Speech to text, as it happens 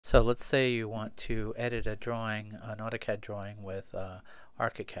So let's say you want to edit a drawing, an AutoCAD drawing with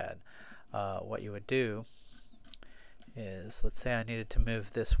ArchiCAD. What you would do is, let's say I needed to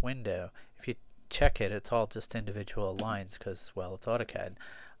move this window. If you check it, it's all just individual lines because, well, it's AutoCAD.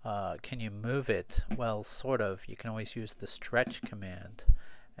 Can you move it? Well, sort of. You can always use the stretch command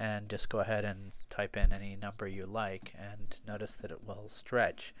and just go ahead and type in any number you like, and notice that it will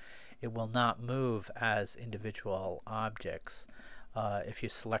stretch. It will not move as individual objects. If you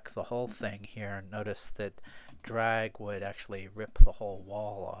select the whole thing here, notice that drag would actually rip the whole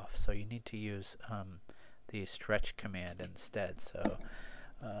wall off. So you need to use the stretch command instead. So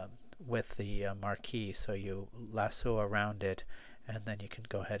with the marquee, so you lasso around it, and then you can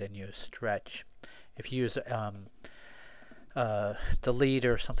go ahead and use stretch. If you use delete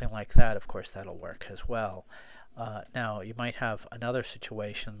or something like that, of course that'll work as well. Now you might have another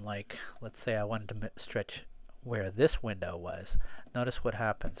situation, like let's say I wanted to stretch where this window was. Notice what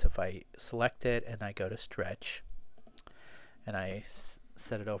happens if I select it and I go to stretch and I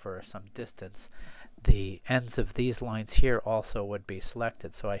set it over some distance. The ends of these lines here also would be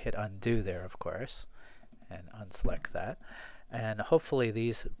selected, so I hit undo there, of course, and unselect that. And hopefully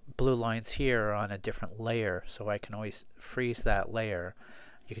these blue lines here are on a different layer, so I can always freeze that layer.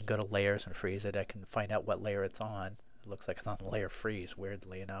 You can go to layers and freeze it. I can find out what layer it's on. It looks like it's on layer freeze,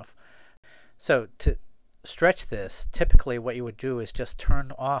 weirdly enough. So to stretch this, typically what you would do is just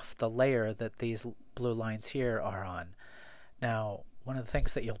turn off the layer that these blue lines here are on. Now, one of the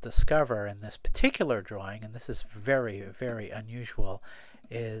things that you'll discover in this particular drawing, and this is very, very unusual,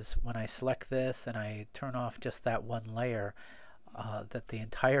 is when I select this and I turn off just that one layer, that the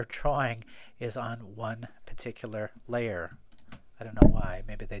entire drawing is on one particular layer. I don't know why.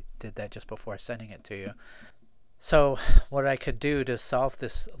 Maybe they did that just before sending it to you. So what I could do to solve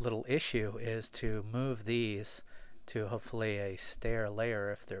this little issue is to move these to hopefully a stair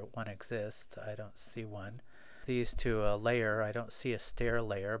layer if there one exists. I don't see one. These to a layer. I don't see a stair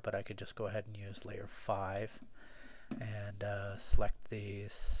layer, but I could just go ahead and use layer 5 and select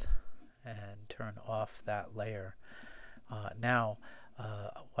these and turn off that layer. Now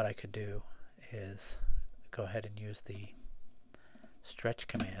what I could do is go ahead and use the stretch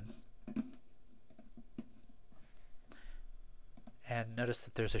command. And notice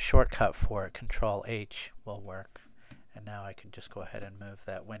that there's a shortcut for it. Control H will work. And now I can just go ahead and move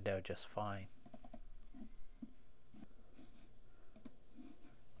that window just fine.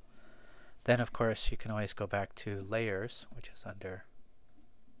 Then of course you can always go back to layers, which is under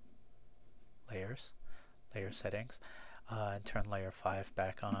layers, layer settings, and turn layer 5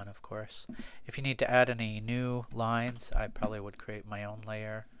 back on, of course. If you need to add any new lines, I probably would create my own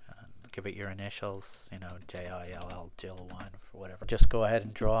layer. Give it your initials, you know, J-I-L-L, Jill1, for whatever. Just go ahead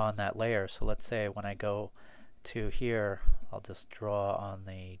and draw on that layer. So let's say when I go to here, I'll just draw on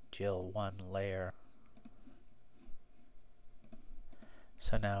the Jill1 layer.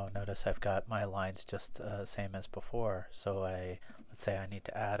 So now notice I've got my lines just same as before. So let's say I need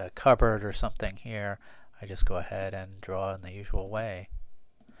to add a cupboard or something here. I just go ahead and draw in the usual way.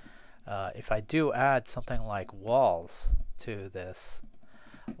 If I do add something like walls to this,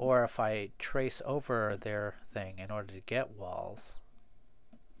 or if I trace over their thing in order to get walls,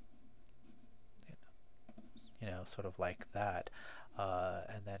 you know, sort of like that,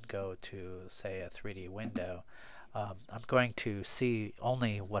 and then go to, say, a 3D window, I'm going to see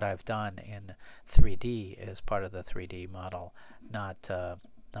only what I've done in 3D as part of the 3D model, not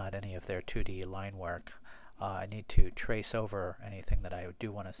any of their 2D line work. I need to trace over anything that I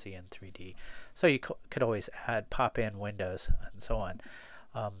do want to see in 3D. So you could always pop in windows and so on.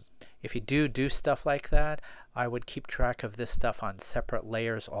 If you do stuff like that, I would keep track of this stuff on separate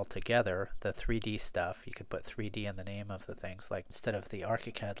layers altogether. The 3D stuff, you could put 3D in the name of the things, like instead of the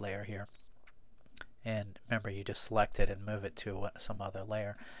ArchiCAD layer here. And remember, you just select it and move it to some other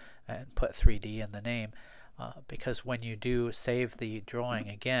layer and put 3D in the name. Because when you do save the drawing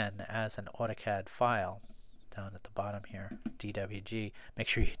again as an AutoCAD file, down at the bottom here, DWG, make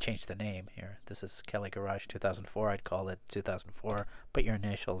sure you change the name here. This is Kelly Garage 2004. I'd call it 2004. Put your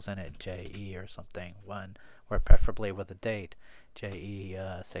initials in it, JE or something, 1, or preferably with a date, JE,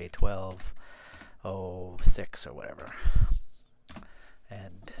 say 12/06 or whatever.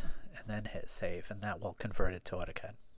 And then hit save, and that will convert it to AutoCAD.